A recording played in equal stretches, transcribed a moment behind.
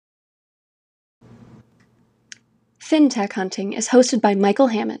FinTech Hunting is hosted by Michael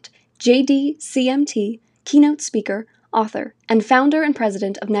Hammett, JD, CMT, keynote speaker, author, and founder and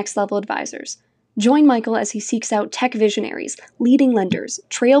president of Next Level Advisors. Join Michael as he seeks out tech visionaries, leading lenders,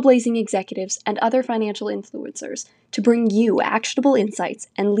 trailblazing executives, and other financial influencers to bring you actionable insights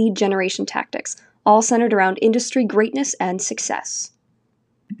and lead generation tactics, all centered around industry greatness and success.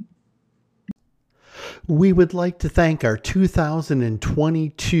 We would like to thank our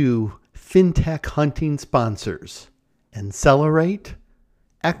 2022 FinTech Hunting sponsors: Accelerate,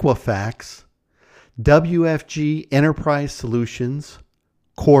 Equifax, WFG Enterprise Solutions,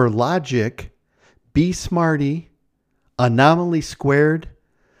 CoreLogic, Be Smarty, Anomaly Squared,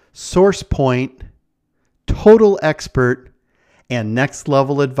 SourcePoint, Total Expert, and Next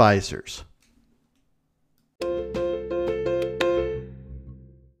Level Advisors.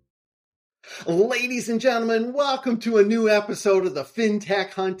 Ladies and gentlemen, welcome to a new episode of the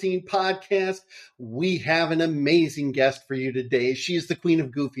FinTech Hunting Podcast. We have an amazing guest for you today. She's the queen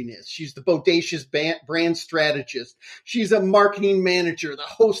of goofiness. She's the bodacious brand strategist. She's a marketing manager, the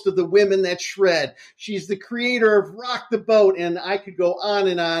host of the Women That Shred. She's the creator of Rock the Boat, and I could go on,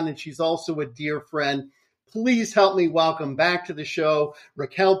 and she's also a dear friend. Please help me welcome back to the show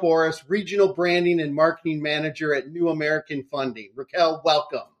Raquel Boris, Regional Branding and Marketing Manager at New American Funding. Raquel,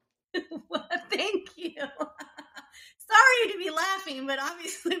 welcome. Well, thank you. Sorry to be laughing, but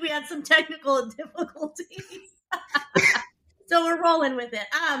obviously we had some technical difficulties. So we're rolling with it.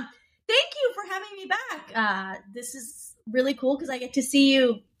 Thank you for having me back. This is really cool because I get to see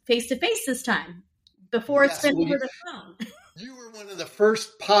you face to face this time. Before it's been over the phone. You were one of the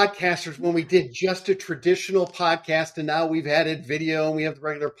first podcasters when we did just a traditional podcast, and now we've added video and we have the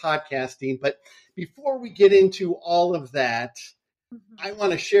regular podcasting. But before we get into all of that, I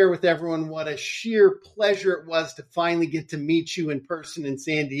want to share with everyone what a sheer pleasure it was to finally get to meet you in person in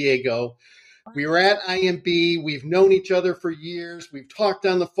San Diego. We were at IMB. We've known each other for years. We've talked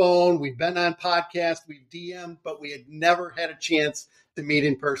on the phone. We've been on podcasts. We've DM'd, but we had never had a chance to meet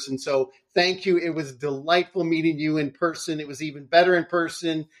in person. So thank you. It was delightful meeting you in person. It was even better in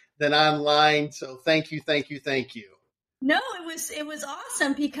person than online. So thank you, thank you, thank you. No, it was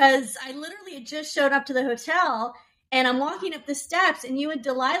awesome because I literally had just showed up to the hotel. And I'm walking up the steps, and you and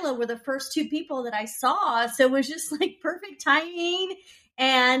Delilah were the first two people that I saw. So it was just like perfect timing,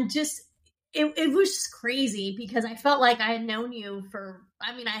 and just it was just crazy because I felt like I had known you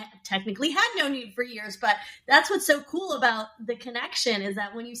I technically had known you for years, but that's what's so cool about the connection is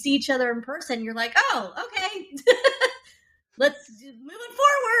that when you see each other in person, you're like, oh, okay, let's move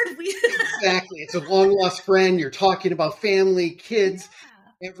it forward. Exactly. It's a long lost friend. You're talking about family, kids. Yeah.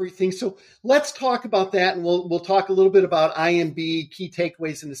 Everything. So let's talk about that, and we'll talk a little bit about IMB key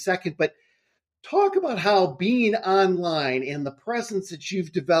takeaways in a second, but talk about how being online and the presence that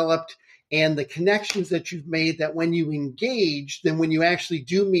you've developed and the connections that you've made, that when you engage, then when you actually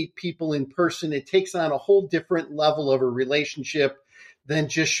do meet people in person, it takes on a whole different level of a relationship than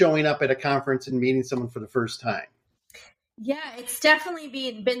just showing up at a conference and meeting someone for the first time. Yeah, it's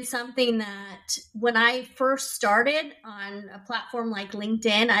definitely been something that when I first started on a platform like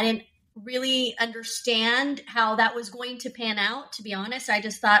LinkedIn, I didn't really understand how that was going to pan out, to be honest. I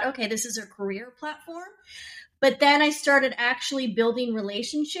just thought, okay, this is a career platform. But then I started actually building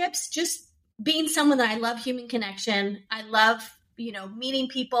relationships, just being someone that I love human connection. I love, meeting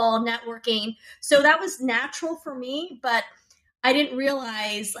people, networking. So that was natural for me, but I didn't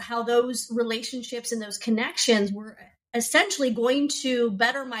realize how those relationships and those connections were essentially going to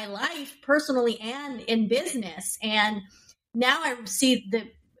better my life personally and in business. And now I see the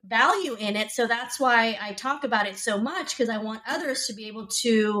value in it. So that's why I talk about it so much, because I want others to be able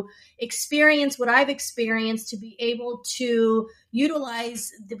to experience what I've experienced, to be able to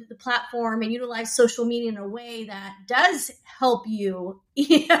utilize the platform and utilize social media in a way that does help you,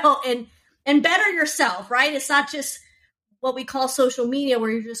 and better yourself, right? It's not just what we call social media where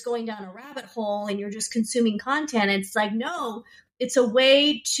you're just going down a rabbit hole and you're just consuming content. It's like, no, it's a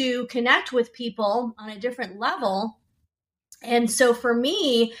way to connect with people on a different level. And so for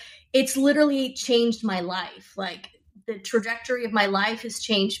me, it's literally changed my life. Like the trajectory of my life has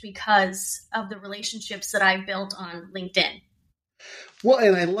changed because of the relationships that I've built on LinkedIn. Well,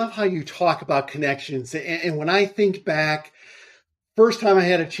 and I love how you talk about connections. And when I think back, first time I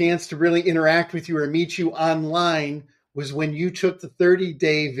had a chance to really interact with you or meet you online was when you took the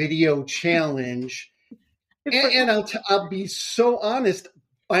 30-day video challenge. And I'll be so honest,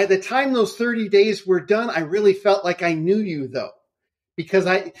 by the time those 30 days were done, I really felt like I knew you, though, because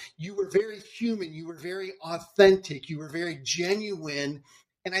you were very human, you were very authentic, you were very genuine.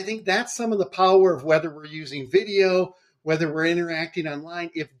 And I think that's some of the power of whether we're using video, whether we're interacting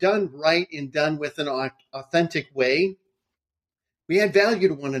online, if done right and done with an authentic way, we add value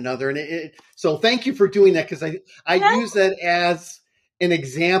to one another. And so thank you for doing that, because I use that as an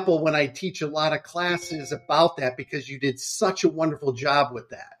example when I teach a lot of classes about that, because you did such a wonderful job with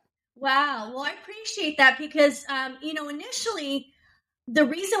that. Wow. Well, I appreciate that because, initially, the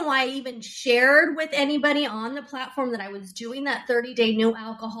reason why I even shared with anybody on the platform that I was doing that 30-day no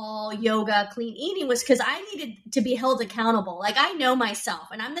alcohol, yoga, clean eating was because I needed to be held accountable. Like, I know myself,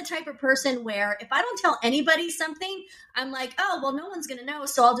 and I'm the type of person where if I don't tell anybody something, I'm like, oh, well, no one's going to know.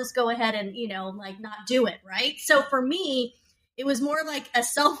 So I'll just go ahead and, not do it. Right. So for me, it was more like a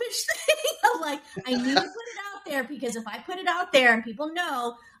selfish thing of like, I need to put it out there, because if I put it out there and people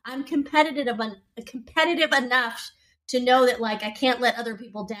know, I'm competitive enough to know that, like, I can't let other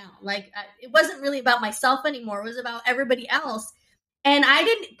people down. Like, it wasn't really about myself anymore. It was about everybody else. And I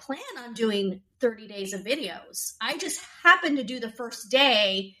didn't plan on doing 30 days of videos. I just happened to do the first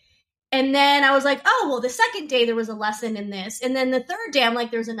day. And then I was like, oh, well, the second day there was a lesson in this. And then the third day, I'm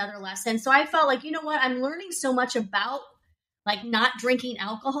like, there's another lesson. So I felt like, you know what? I'm learning so much about like not drinking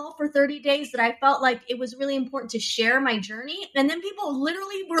alcohol for 30 days that I felt like it was really important to share my journey. And then people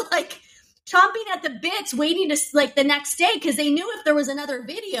literally were like chomping at the bits, waiting to like the next day, because they knew if there was another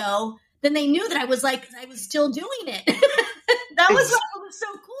video, then they knew that I was still doing it. That was so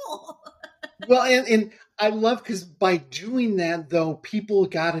cool. Well, and I love, because by doing that, though, people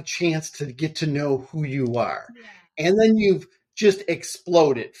got a chance to get to know who you are. Yeah. And then you've just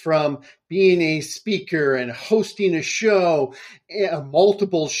exploded from being a speaker and hosting a show,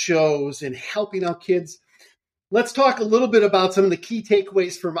 multiple shows, and helping out kids. Let's talk a little bit about some of the key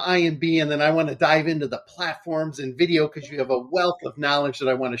takeaways from IMB, and then I want to dive into the platforms and video, because you have a wealth of knowledge that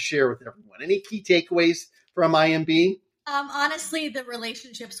I want to share with everyone. Any key takeaways from IMB? Honestly, the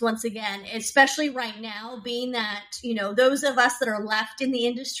relationships, once again, especially right now, being that, those of us that are left in the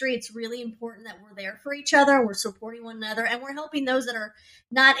industry, it's really important that we're there for each other, we're supporting one another, and we're helping those that are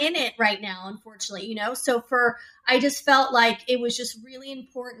not in it right now, unfortunately, So I just felt like it was just really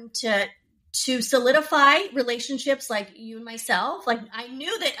important to solidify relationships like you and myself. Like, I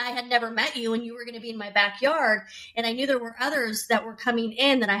knew that I had never met you and you were going to be in my backyard. And I knew there were others that were coming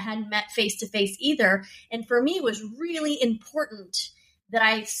in that I hadn't met face to face either. And for me, it was really important that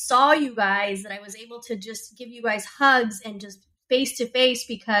I saw you guys, that I was able to just give you guys hugs and just face to face,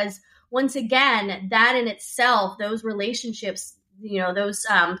 because once again, that in itself, those relationships, those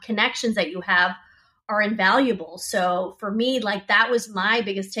connections that you have are invaluable. So for me, like, that was my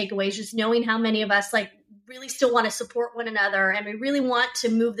biggest takeaway, is just knowing how many of us like really still want to support one another, and we really want to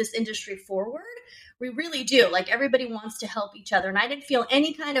move this industry forward. We really do. Like, everybody wants to help each other. And I didn't feel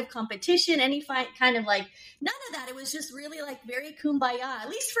any kind of competition, any kind of like, none of that. It was just really like very kumbaya, at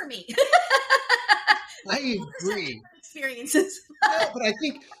least for me. I agree. Experiences. Yeah, but I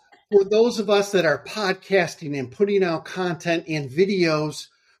think for those of us that are podcasting and putting out content and videos,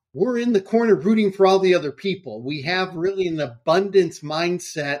 we're in the corner rooting for all the other people. We have really an abundance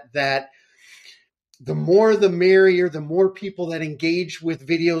mindset that the more the merrier, the more people that engage with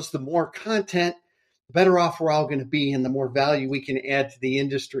videos, the more content, the better off we're all going to be, and the more value we can add to the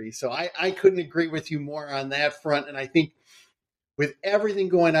industry. So I couldn't agree with you more on that front. And I think with everything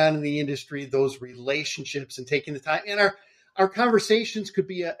going on in the industry, those relationships and taking the time, and our conversations could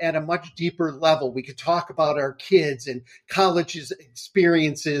be at a much deeper level. We could talk about our kids and college's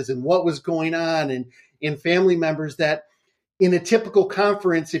experiences and what was going on, and in family members that in a typical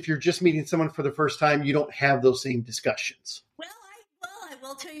conference, if you're just meeting someone for the first time, you don't have those same discussions. Well, I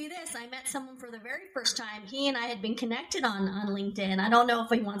will tell you this. I met someone for the very first time. He and I had been connected on LinkedIn. I don't know if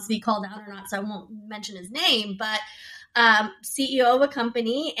he wants to be called out or not, so I won't mention his name, but CEO of a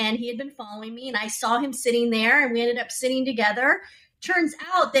company, and he had been following me, and I saw him sitting there, and we ended up sitting together. Turns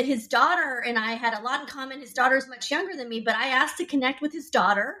out that his daughter and I had a lot in common. His daughter is much younger than me, but I asked to connect with his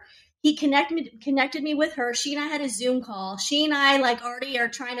daughter. He connected me with her. She and I had a Zoom call. She and I like already are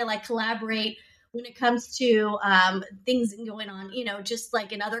trying to like collaborate when it comes to things going on, just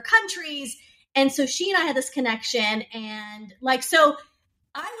like in other countries. And so she and I had this connection, and like, so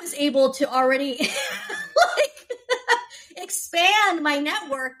I was able to already like expand my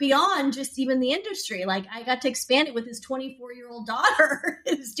network beyond just even the industry. Like, I got to expand it with his 24-year-old daughter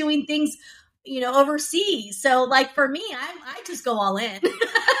who's doing things, overseas. So like, for me, I just go all in.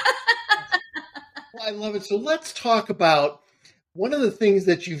 Well, I love it. So let's talk about one of the things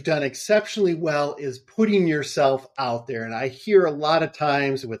that you've done exceptionally well is putting yourself out there. And I hear a lot of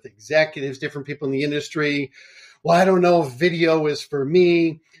times with executives, different people in the industry, well, I don't know if video is for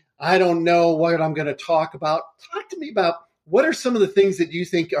me. I don't know what I'm going to talk about. Talk to me about what are some of the things that you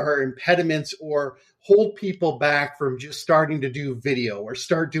think are impediments or hold people back from just starting to do video or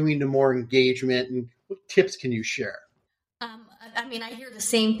start doing the more engagement? And what tips can you share? I mean, I hear the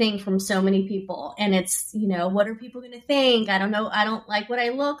same thing from so many people, and it's, what are people going to think? I don't know. I don't like what I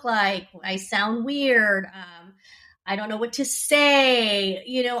look like. I sound weird. I don't know what to say.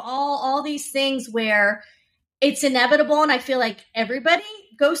 All these things where it's inevitable. And I feel like everybody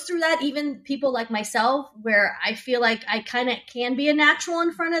goes through that, even people like myself, where I feel like I kind of can be a natural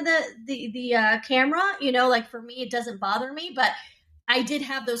in front of the camera. Like for me, it doesn't bother me, but I did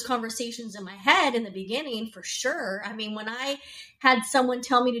have those conversations in my head in the beginning, for sure. I mean, when I had someone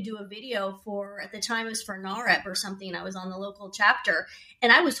tell me to do a video at the time it was for NAREP or something, I was on the local chapter,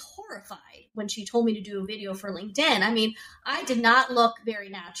 and I was horrified when she told me to do a video for LinkedIn. I mean, I did not look very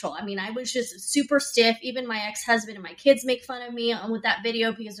natural. I mean, I was just super stiff. Even my ex-husband and my kids make fun of me with that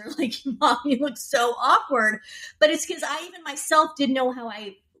video because they're like, Mom, you look so awkward. But it's because I even myself didn't know how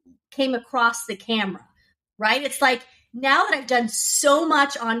I came across the camera, right? It's like, now that I've done so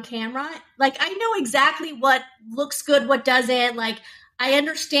much on camera, like I know exactly what looks good, what doesn't. Like I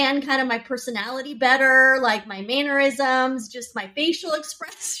understand kind of my personality better, like my mannerisms, just my facial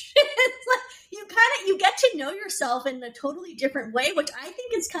expressions. Like you get to know yourself in a totally different way, which I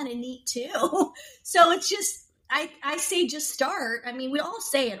think is kind of neat too. So it's just, I say just start. I mean, we all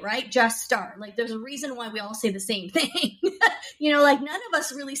say it, right? Just start. Like there's a reason why we all say the same thing. Like none of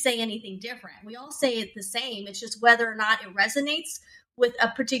us really say anything different. We all say it the same. It's just whether or not it resonates with a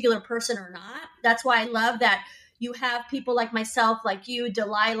particular person or not. That's why I love that you have people like myself, like you,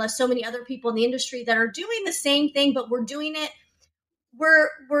 Delilah, so many other people in the industry that are doing the same thing, but we're doing it.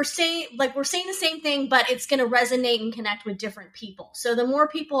 We're saying the same thing, but it's going to resonate and connect with different people. So the more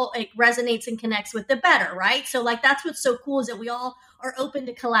people it resonates and connects with, the better, right? So like that's what's so cool is that we all are open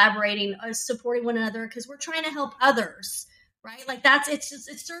to collaborating, supporting one another because we're trying to help others, right? Like it's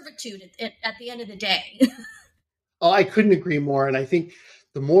servitude at the end of the day. Oh, I couldn't agree more. And I think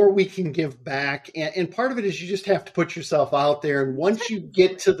the more we can give back, and part of it is you just have to put yourself out there. And once you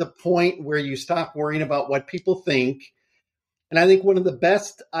get to the point where you stop worrying about what people think. And I think one of the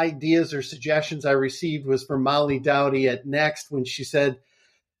best ideas or suggestions I received was from Molly Dowdy at Next when she said,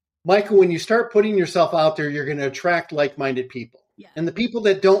 Michael, when you start putting yourself out there, you're going to attract like-minded people. Yeah. And the people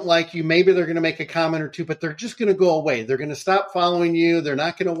that don't like you, maybe they're going to make a comment or two, but they're just going to go away. They're going to stop following you. They're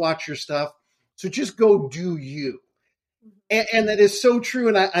not going to watch your stuff. So just go do you. And that is so true.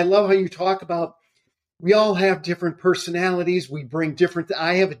 And I love how you talk about we all have different personalities. We bring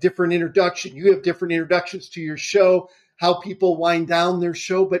I have a different introduction. You have different introductions to your show, how people wind down their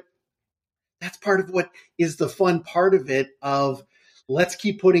show. But that's part of what is the fun part of it of let's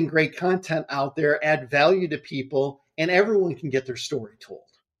keep putting great content out there, add value to people, and everyone can get their story told.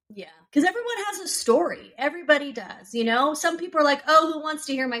 Yeah, because everyone has a story. Everybody does, Some people are like, oh, who wants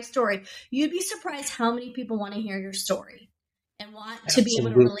to hear my story? You'd be surprised how many people want to hear your story and want to be able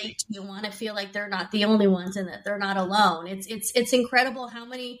to relate to you, want to feel like they're not the only ones and that they're not alone. It's incredible how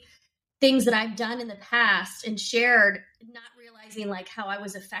many things that I've done in the past and shared, not realizing like how I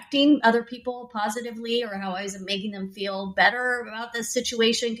was affecting other people positively or how I was making them feel better about this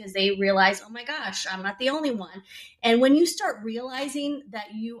situation because they realize, oh my gosh, I'm not the only one. And when you start realizing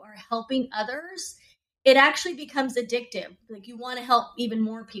that you are helping others, it actually becomes addictive. Like you want to help even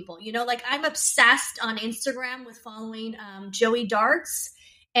more people, like I'm obsessed on Instagram with following Joey Darts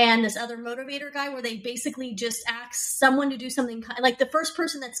and this other motivator guy where they basically just ask someone to do something like the first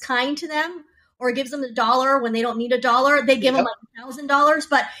person that's kind to them or gives them $1 when they don't need $1, they give them like $1,000,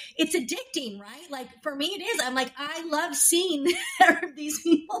 but it's addicting, right? Like for me, it is. I'm like, I love seeing these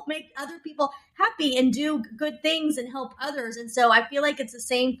people make other people happy and do good things and help others. And so I feel like it's the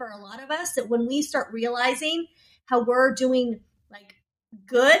same for a lot of us that when we start realizing how we're doing like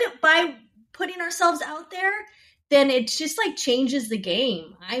good by putting ourselves out there, then it just like changes the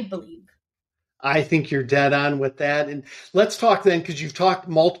game, I believe. I think you're dead on with that. And let's talk then, because you've talked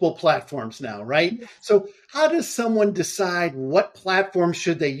multiple platforms now, right? Yeah. So how does someone decide what platform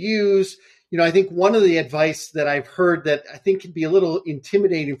should they use? I think one of the advice that I've heard that I think can be a little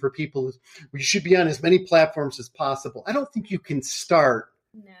intimidating for people is we should be on as many platforms as possible. I don't think you can start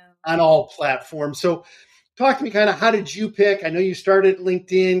on all platforms. So talk to me kind of how did you pick? I know you started at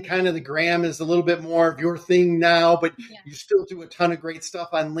LinkedIn, kind of the gram is a little bit more of your thing now, but you still do a ton of great stuff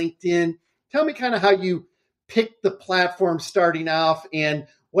on LinkedIn. Tell me kind of how you pick the platform starting off and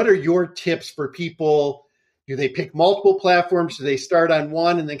what are your tips for people? Do they pick multiple platforms? Do they start on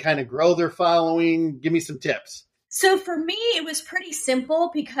one and then kind of grow their following? Give me some tips. So for me, it was pretty simple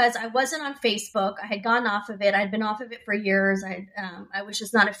because I wasn't on Facebook. I had gone off of it. I'd been off of it for years. I was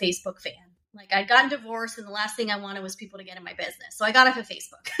just not a Facebook fan. Like I'd gotten divorced and the last thing I wanted was people to get in my business. So I got off of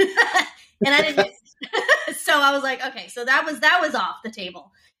Facebook and I didn't, so I was like, okay, so that was off the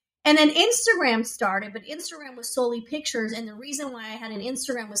table. And then Instagram started, but Instagram was solely pictures. And the reason why I had an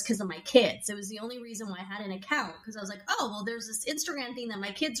Instagram was because of my kids. It was the only reason why I had an account, because I was like, oh, well, there's this Instagram thing that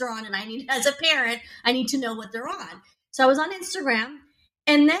my kids are on. And I need, as a parent, I need to know what they're on. So I was on Instagram.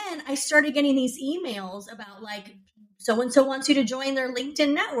 And then I started getting these emails about like, so-and-so wants you to join their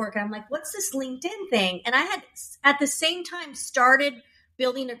LinkedIn network. And I'm like, what's this LinkedIn thing? And I had at the same time started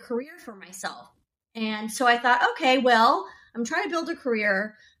building a career for myself. And so I thought, okay, well, I'm trying to build a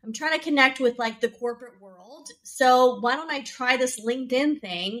career. I'm trying to connect with like the corporate world. So why don't I try this LinkedIn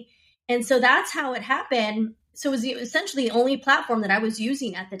thing? And so that's how it happened. So it was essentially the only platform that I was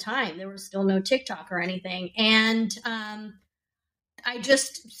using at the time. There was still no TikTok or anything. And I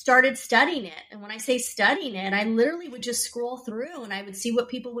just started studying it. And when I say studying it, I literally would just scroll through and I would see what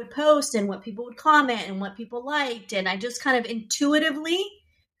people would post and what people would comment and what people liked. And I just kind of intuitively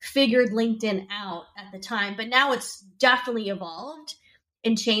figured LinkedIn out at the time. But now it's definitely evolved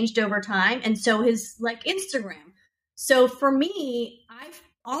and changed over time. And so is like Instagram. So for me,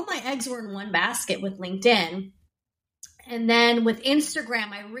 all my eggs were in one basket with LinkedIn. And then with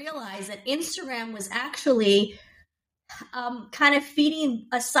Instagram, I realized that Instagram was actually kind of feeding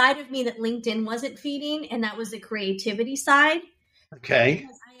a side of me that LinkedIn wasn't feeding. And that was the creativity side. Okay.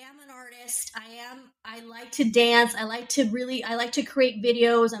 Because I am an artist. I like to dance. I like to create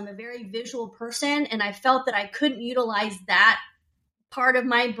videos. I'm a very visual person. And I felt that I couldn't utilize that part of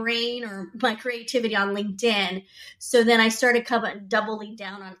my brain or my creativity on LinkedIn. So then I started doubling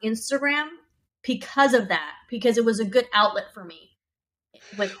down on Instagram because of that, because it was a good outlet for me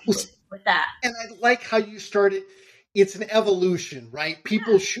with that. And I like how you started. It's an evolution, right?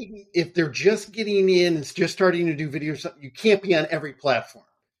 People shouldn't, if they're just getting in and just starting to do videos, you can't be on every platform.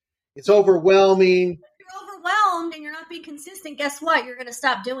 It's overwhelming. If you're overwhelmed and you're not being consistent, guess what? You're going to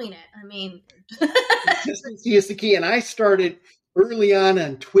stop doing it. I mean, consistency is the key. And I started early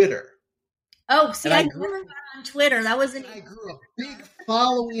on Twitter. Oh, see, I never got on Twitter. That wasn't. I grew a big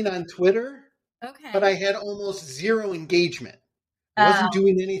following on Twitter. Okay. But I had almost zero engagement. I wasn't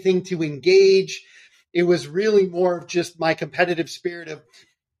doing anything to engage. It was really more of just my competitive spirit of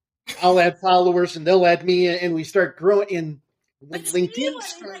I'll add followers and they'll add me, and we start growing. And when LinkedIn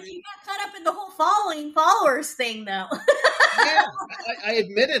started, you got caught up in the whole followers thing, though. Yeah, I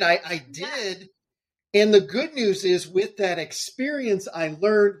admit it. I did. And the good news is, with that experience, I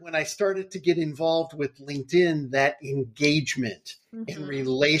learned when I started to get involved with LinkedIn that engagement and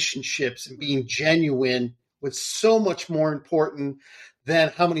relationships and being genuine was so much more important than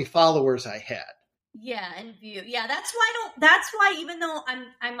how many followers I had. Yeah, and view. Yeah, that's why even though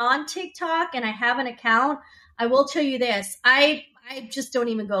I'm on TikTok and I have an account, I will tell you this. I just don't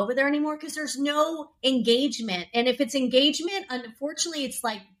even go over there anymore because there's no engagement. And if it's engagement, unfortunately, it's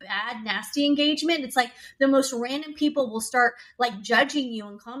like bad, nasty engagement. It's like the most random people will start like judging you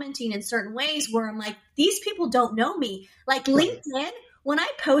and commenting in certain ways where I'm like, these people don't know me. Like LinkedIn, when I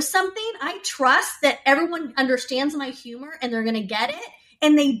post something, I trust that everyone understands my humor and they're going to get it.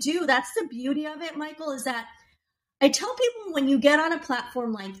 And they do. That's the beauty of it, Michael, is that I tell people when you get on a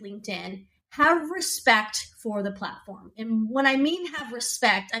platform like LinkedIn, have respect for the platform. And when I mean have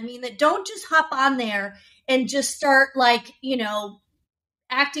respect, I mean that don't just hop on there and just start like,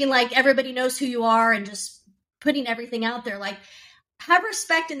 acting like everybody knows who you are and just putting everything out there. Like, have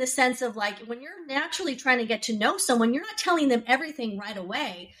respect in the sense of like, when you're naturally trying to get to know someone, you're not telling them everything right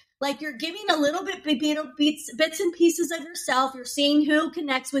away. Like you're giving a little bit, bits and pieces of yourself. You're seeing who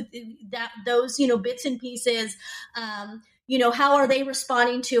connects with those, bits and pieces. How are they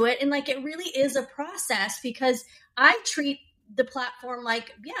responding to it? And like, it really is a process because I treat the platform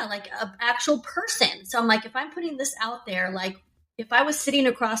like an actual person. So I'm like, if I'm putting this out there, like if I was sitting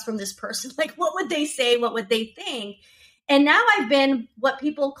across from this person, like what would they say? What would they think? And now I've been what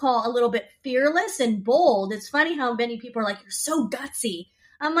people call a little bit fearless and bold. It's funny how many people are like, you're so gutsy.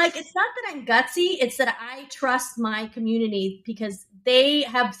 I'm like, it's not that I'm gutsy. It's that I trust my community because they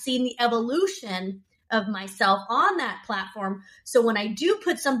have seen the evolution of myself on that platform. So when I do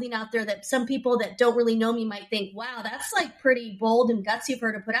put something out there that some people that don't really know me might think, wow, that's like pretty bold and gutsy for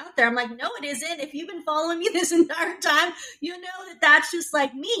her to put out there. I'm like, no, it isn't. If you've been following me this entire time, you know that that's just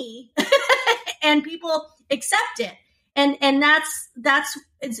like me and people accept it. And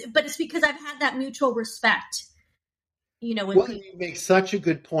but it's because I've had that mutual respect. when Well, people. you make such a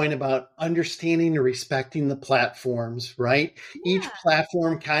good point about understanding and respecting the platforms, right? Each Yeah.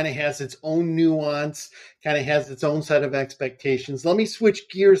 platform kind of has its own nuance, kind of has its own set of expectations. Let me switch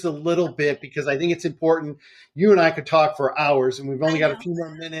gears a little bit because I think it's important. You and I could talk for hours and we've only I got a know. few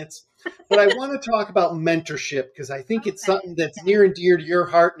more minutes. But I want to talk about mentorship because I think it's Okay. something that's near and dear to your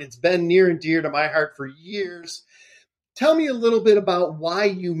heart and it's been near and dear to my heart for years. Tell me a little bit about why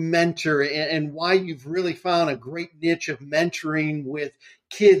you mentor and why you've really found a great niche of mentoring with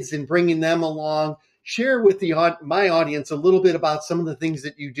kids and bringing them along. Share with my audience a little bit about some of the things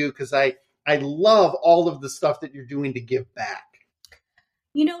that you do because I love all of the stuff that you're doing to give back.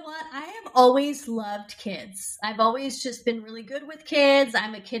 You know what? I have always loved kids. I've always just been really good with kids.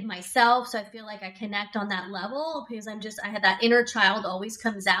 I'm a kid myself, so I feel like I connect on that level because I had that inner child always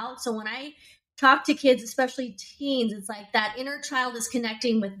comes out. So when I talk to kids, especially teens, it's like that inner child is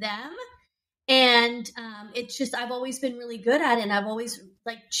connecting with them. And it's just, I've always been really good at it. And I've always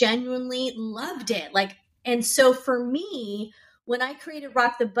like genuinely loved it. Like, and so for me, when I created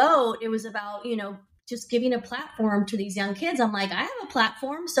Rock the Boat, it was about, just giving a platform to these young kids. I'm like, I have a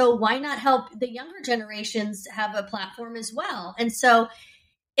platform, so why not help the younger generations have a platform as well?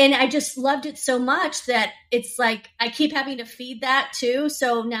 And I just loved it so much that it's like I keep having to feed that too.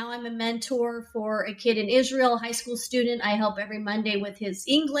 So now I'm a mentor for a kid in Israel, a high school student. I help every Monday with his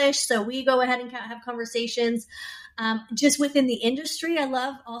English. So we go ahead and have conversations. Just within the industry, I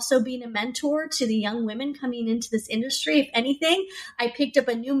love also being a mentor to the young women coming into this industry. If anything, I picked up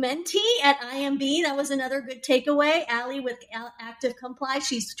a new mentee at IMB. That was another good takeaway. Allie with Active Comply.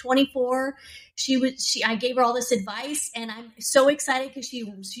 She's 24. I gave her all this advice, and I'm so excited because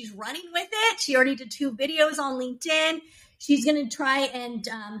she's running with it. She already did 2 videos on LinkedIn. She's going to try and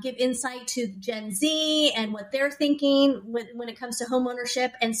give insight to Gen Z and what they're thinking when it comes to home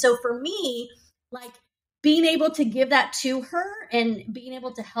ownership. And so for me, like, being able to give that to her and being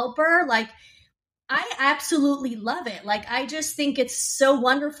able to help her, like, I absolutely love it. Like, I just think it's so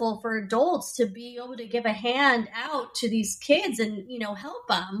wonderful for adults to be able to give a hand out to these kids and, help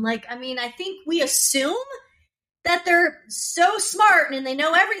them. Like, I mean, I think we assume that they're so smart and they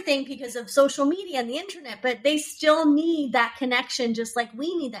know everything because of social media and the internet, but they still need that connection, just like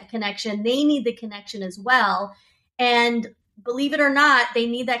we need that connection. They need the connection as well. And believe it or not, they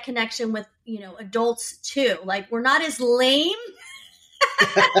need that connection with, adults too. Like, we're not as lame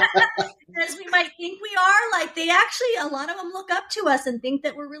as we might think we are. Like, they actually, a lot of them look up to us and think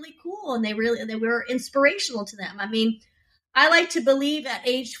that we're really cool and we're inspirational to them. I mean, I like to believe at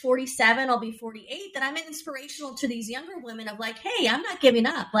age 47, I'll be 48, that I'm inspirational to these younger women of like, hey, I'm not giving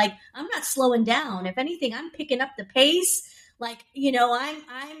up. Like, I'm not slowing down. If anything, I'm picking up the pace. Like,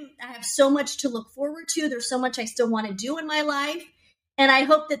 I have so much to look forward to. There's so much I still want to do in my life. And I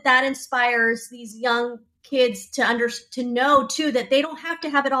hope that inspires these young kids to know too, that they don't have to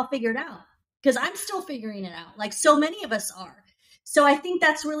have it all figured out, because I'm still figuring it out. Like so many of us are. So I think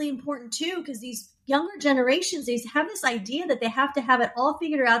that's really important too, because these younger generations, they have this idea that they have to have it all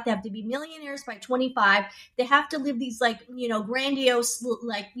figured out. They have to be millionaires by 25. They have to live these grandiose,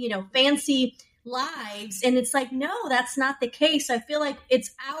 fancy lives. And it's like, no, that's not the case. I feel like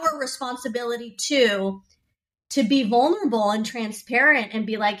it's our responsibility to be vulnerable and transparent and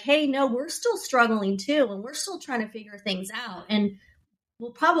be like, hey, no, we're still struggling too. And we're still trying to figure things out. And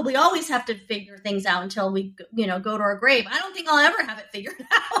we'll probably always have to figure things out until we, go to our grave. I don't think I'll ever have it figured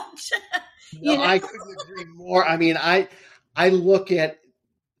out. I couldn't agree more. I mean, I look at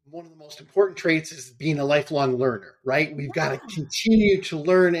one of the most important traits is being a lifelong learner, right? We've got to continue to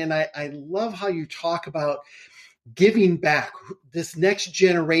learn. And I love how you talk about giving back this next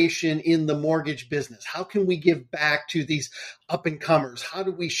generation in the mortgage business. How can we give back to these up and comers? How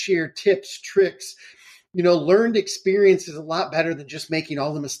do we share tips, tricks? Learned experience is a lot better than just making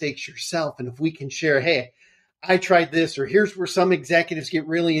all the mistakes yourself. And if we can share, hey, I tried this, or here's where some executives get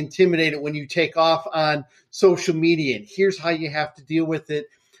really intimidated when you take off on social media, and here's how you have to deal with it.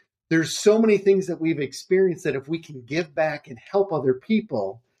 There's so many things that we've experienced that if we can give back and help other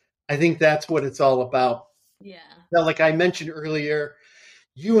people, I think that's what it's all about. Yeah. Now, like I mentioned earlier,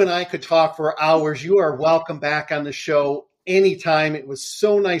 you and I could talk for hours. You are welcome back on the show anytime. It was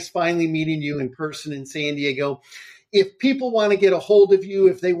so nice finally meeting you in person in San Diego. If people want to get a hold of you,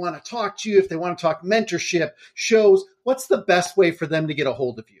 if they want to talk to you, if they want to talk mentorship, shows, what's the best way for them to get a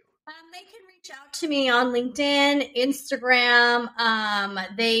hold of you? They can reach out to me on LinkedIn, Instagram.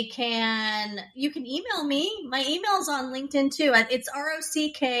 You can email me. My email's on LinkedIn too. It's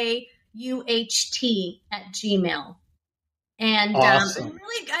ROCKUHT@gmail. And awesome.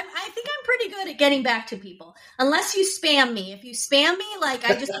 I think I'm pretty good at getting back to people, unless you spam me. If you spam me, like,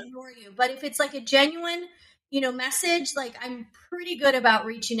 I just ignore you. But if it's like a genuine, message, like I'm pretty good about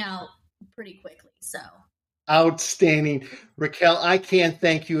reaching out pretty quickly. So outstanding. Raquel, I can't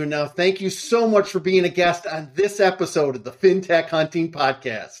thank you enough. Thank you so much for being a guest on this episode of the FinTech Hunting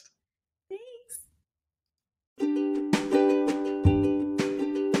Podcast. thanks.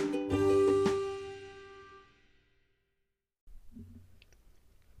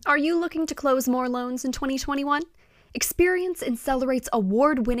 Are you looking to close more loans in 2021? Experience Incellerate's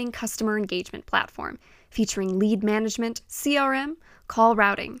award-winning customer engagement platform, featuring lead management, CRM, call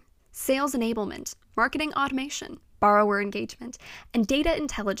routing, sales enablement, marketing automation, borrower engagement, and data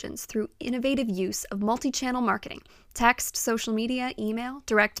intelligence through innovative use of multi-channel marketing, text, social media, email,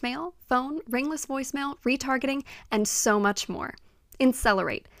 direct mail, phone, ringless voicemail, retargeting, and so much more.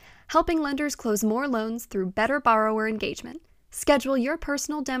 Incellerate, helping lenders close more loans through better borrower engagement. Schedule your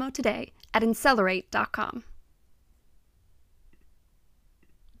personal demo today at Incellerate.com.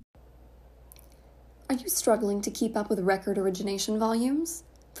 Are you struggling to keep up with record origination volumes?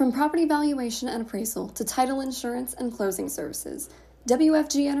 From property valuation and appraisal to title insurance and closing services,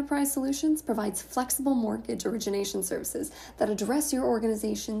 WFG Enterprise Solutions provides flexible mortgage origination services that address your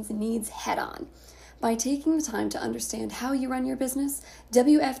organization's needs head-on. By taking the time to understand how you run your business,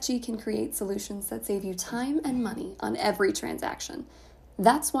 WFG can create solutions that save you time and money on every transaction.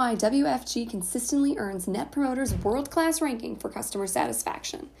 That's why WFG consistently earns Net Promoter's world-class ranking for customer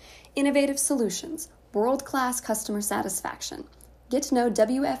satisfaction. Innovative solutions, world-class customer satisfaction. Get to know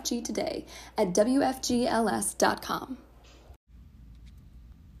WFG today at WFGLS.com.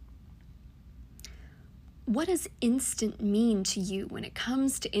 What does instant mean to you when it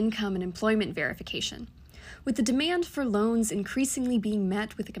comes to income and employment verification? With the demand for loans increasingly being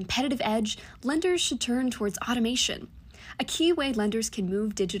met with a competitive edge, lenders should turn towards automation. A key way lenders can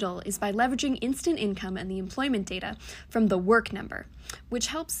move digital is by leveraging instant income and the employment data from The Work Number, which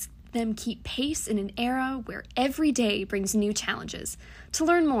helps them keep pace in an era where every day brings new challenges. To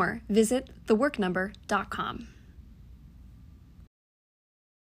learn more, visit theworknumber.com.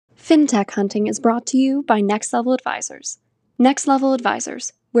 FinTech Hunting is brought to you by Next Level Advisors. Next Level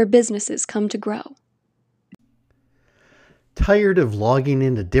Advisors, where businesses come to grow. Tired of logging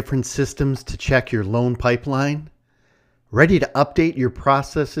into different systems to check your loan pipeline? Ready to update your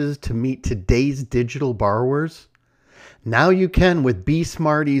processes to meet today's digital borrowers? Now you can with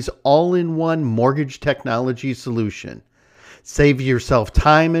BeSmarty's all-in-one mortgage technology solution. Save yourself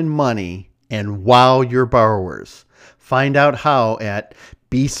time and money and wow your borrowers. Find out how at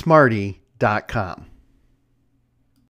besmarty.com.